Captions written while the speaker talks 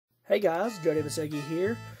Hey guys, JoeDavisEggy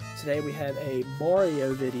here. Today we have a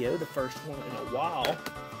Mario video, the first one in a while.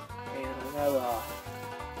 And I know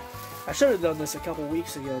I should have done this a couple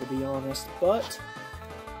weeks ago, to be honest, but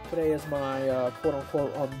today is my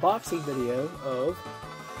quote-unquote unboxing video of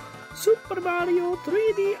Super Mario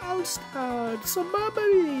 3D All-Stars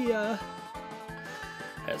Maria.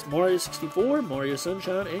 Has Mario 64, Mario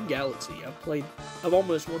Sunshine, and Galaxy. I've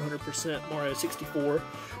almost 100% Mario 64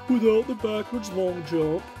 without the backwards long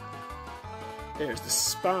jump. There's the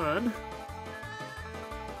spine.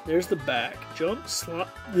 There's the back. Jump, slide,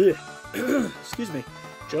 excuse me.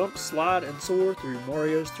 Jump, slide, and soar through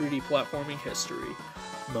Mario's 3D platforming history,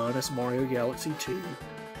 minus Mario Galaxy 2.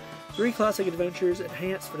 3 classic adventures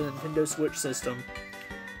enhanced for the Nintendo Switch system.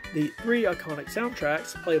 The 3 iconic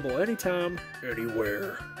soundtracks, playable anytime,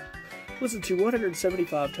 anywhere. Listen to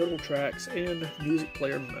 175 total tracks and music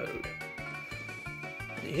player mode.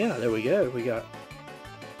 Yeah, there we go. We got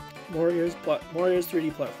Mario's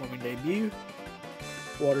 3D platforming debut,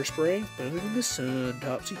 Water Spring, Boom in the Sun,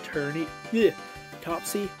 Topsy-Turvy,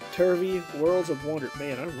 Worlds of Wonder.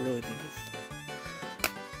 Man, I really think this.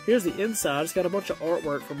 Here's the inside. It's got a bunch of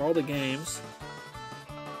artwork from all the games.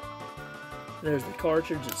 There's the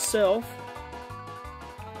cartridge itself.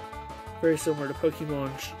 Very similar to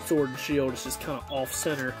Pokemon Sword and Shield. It's just kind of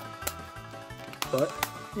off-center. But,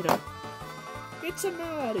 you know, it's a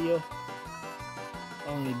Mario.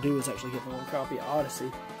 All I need to do is actually get my own copy of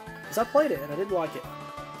Odyssey. Because I played it and I did like it.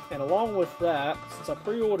 And along with that, since I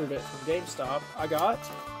pre-ordered it from GameStop, I got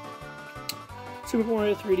Super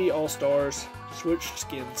Mario 3D All-Stars Switch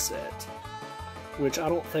Skin Set. Which I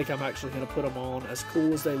don't think I'm actually going to put them on. As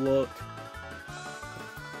cool as they look,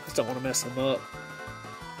 I just don't want to mess them up.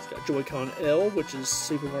 It's got Joy-Con L, which is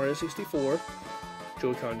Super Mario 64.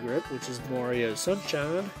 Joy-Con Grip, which is Mario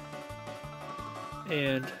Sunshine.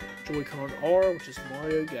 And Joy-Con R, which is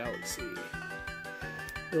Mario Galaxy.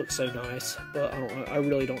 It looks so nice, but I don't know. I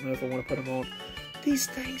really don't know if I want to put them on. These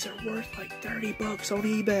things are worth like 30 bucks on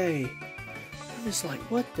eBay. I'm just like,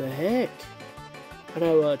 what the heck? I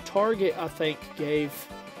know Target, I think, gave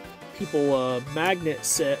people a magnet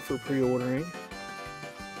set for pre-ordering.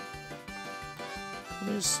 Let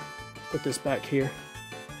me just put this back here.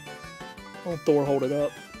 I'll Thor hold it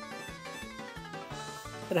up.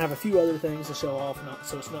 And I have a few other things to show off,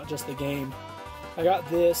 so it's not just the game. I got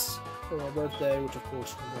this for my birthday, which of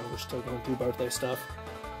course, you know, we're still going through birthday stuff.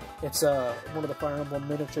 It's one of the Fire Emblem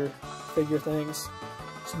miniature figure things.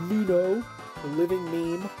 It's Nino, the living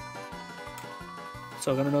meme.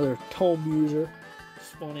 So I got another Tome user.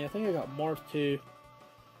 It's funny, I think I got Marth too.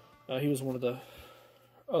 He was one of the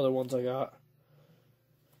other ones I got.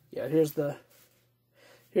 Yeah, here's the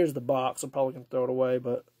box. I'm probably going to throw it away,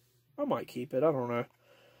 but I might keep it. I don't know.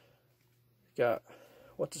 Got,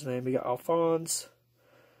 what's his name? We got Alphonse,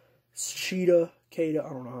 Sheeta, Kata, I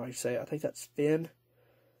don't know how you say it. I think that's Finn.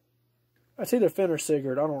 It's either Finn or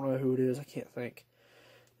Sigurd. I don't know who it is. I can't think.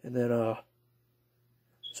 And then,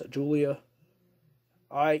 so Julia,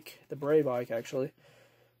 Ike, the Brave Ike, actually.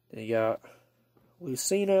 Then you got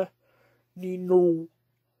Lucina, Nino,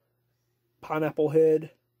 Pineapple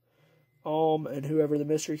Head, and whoever the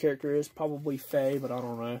mystery character is, probably Faye, but I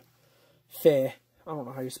don't know. Faye. I don't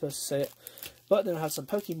know how you're supposed to say it. But then I have some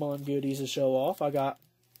Pokemon goodies to show off. I got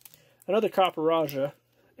another Copperajah.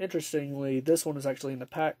 Interestingly, this one is actually in the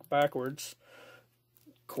pack backwards.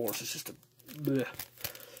 Of course, it's just a bleh.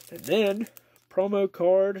 And then, promo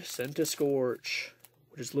card Centiskorch,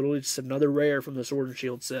 which is literally just another rare from the Sword and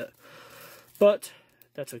Shield set. But,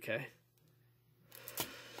 that's okay.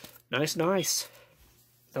 Nice, nice.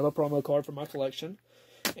 Another promo card for my collection.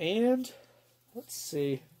 And, let's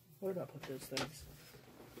see. Where did I put those things?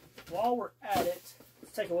 While we're at it,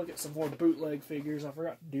 let's take a look at some more bootleg figures. I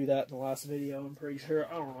forgot to do that in the last video, I'm pretty sure.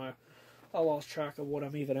 I don't know. I lost track of what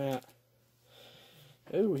I'm even at.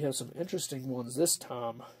 Oh, we have some interesting ones this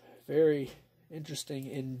time. Very interesting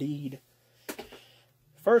indeed.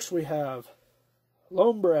 First we have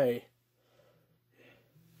Lombre.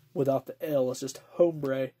 Without the L, it's just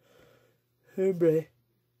Hombre. Hombre.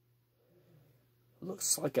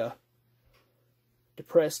 Looks like a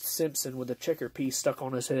depressed Simpson with a checker piece stuck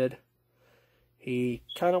on his head. He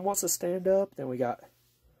kind of wants to stand up. Then we got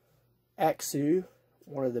Axu,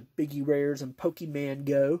 one of the biggie rares in Pokemon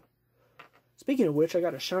Go. Speaking of which, I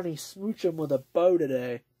got a shiny Smoochum with a bow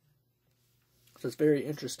today. So it's very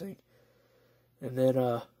interesting. And then,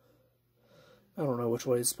 I don't know which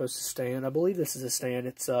way it's supposed to stand. I believe this is a stand.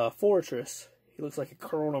 It's Fortress. He looks like a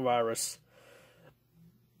coronavirus.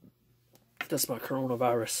 That's my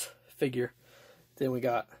coronavirus figure. Then we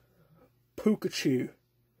got Pikachu.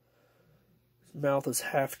 His mouth is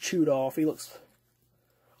half chewed off. He looks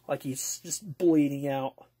like he's just bleeding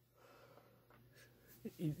out.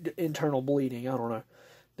 Internal bleeding, I don't know.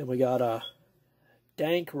 Then we got a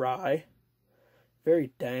dank rye.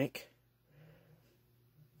 Very dank.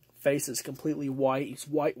 Face is completely white. He's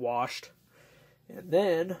whitewashed. And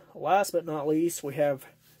then, last but not least, we have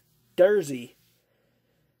Dursey.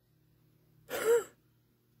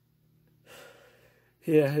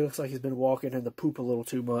 Yeah, he looks like he's been walking in the poop a little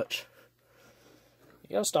too much.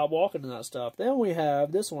 You gotta stop walking in that stuff. Then we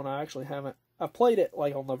have this one. I actually haven't. I played it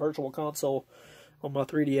like on the virtual console on my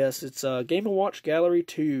 3DS. It's Game & Watch Gallery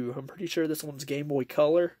 2. I'm pretty sure this one's Game Boy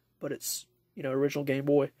Color, but it's, you know, original Game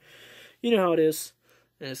Boy. You know how it is.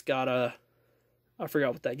 And it's got a, I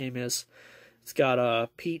forgot what that game is. It's got a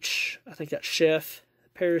Peach, I think that's Chef,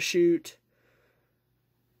 Parachute,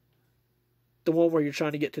 the one where you're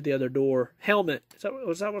trying to get to the other door. Helmet.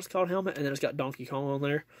 Was that what it's called? Helmet? And then it's got Donkey Kong on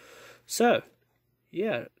there. So,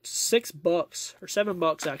 yeah, $6 or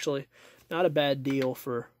 $7 actually. Not a bad deal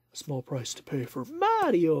for a small price to pay for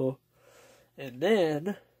Mario. And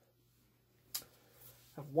then,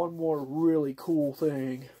 I have one more really cool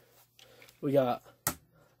thing. We got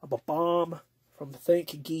a Bob-Omb from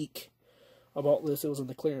Think Geek. I bought this. It was in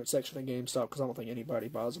the clearance section of GameStop because I don't think anybody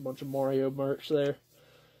buys a bunch of Mario merch there.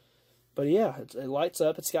 But yeah, it lights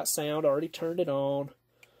up. It's got sound. I already turned it on.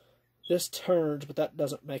 This turns, but that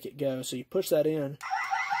doesn't make it go. So you push that in.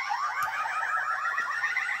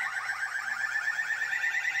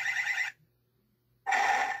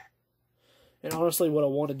 And honestly, what I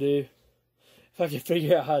want to do, if I can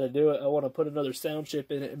figure out how to do it, I want to put another sound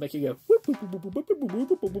chip in it and make it go whoop, whoop, whoop, whoop, whoop, whoop,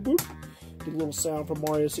 whoop, whoop, whoop. Get a little sound from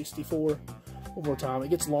Mario 64. One more time. It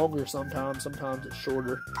gets longer sometimes. Sometimes it's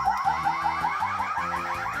shorter.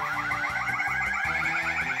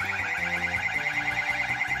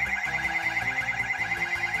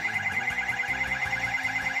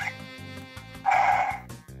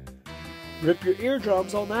 Rip your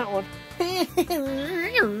eardrums on that one.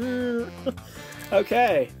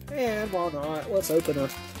 Okay, and why not? Let's open a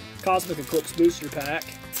Cosmic Eclipse Booster Pack.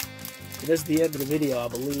 And this is the end of the video, I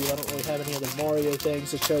believe. I don't really have any other Mario things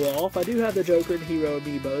to show off. I do have the Joker and Hero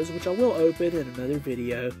Amiibos, which I will open in another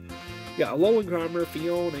video. We got Alolan Grimer,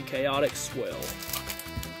 Fion, and Chaotic Swell.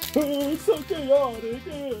 Oh, it's so chaotic!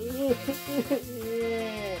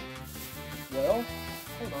 Well,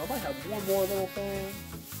 hold on, I might have one more little thing.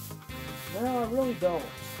 No, I really don't.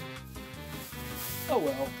 Oh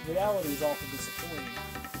well, reality is often disappointing.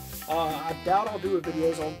 I doubt I'll do a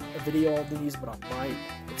video on these, but I might.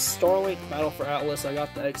 It's Starlink Battle for Atlas. I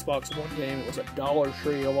got the Xbox One game. It was at Dollar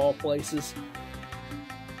Tree of all places.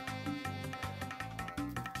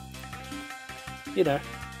 You know.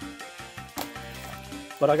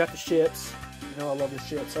 But I got the ships. You know I love the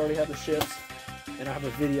ships. I already have the ships. And I have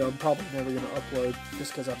a video I'm probably never going to upload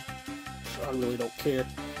just because I really don't care.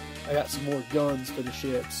 I got some more guns for the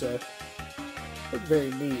ship, so look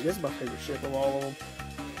very neat. This is my favorite ship of all of them.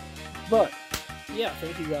 But, yeah,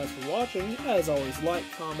 thank you guys for watching. As always, like,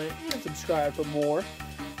 comment, and subscribe for more.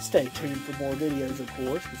 Stay tuned for more videos, of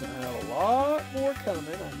course, because I have a lot more coming.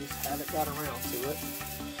 I just haven't got around to it.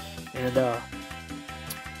 And,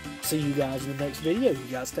 see you guys in the next video. You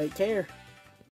guys take care.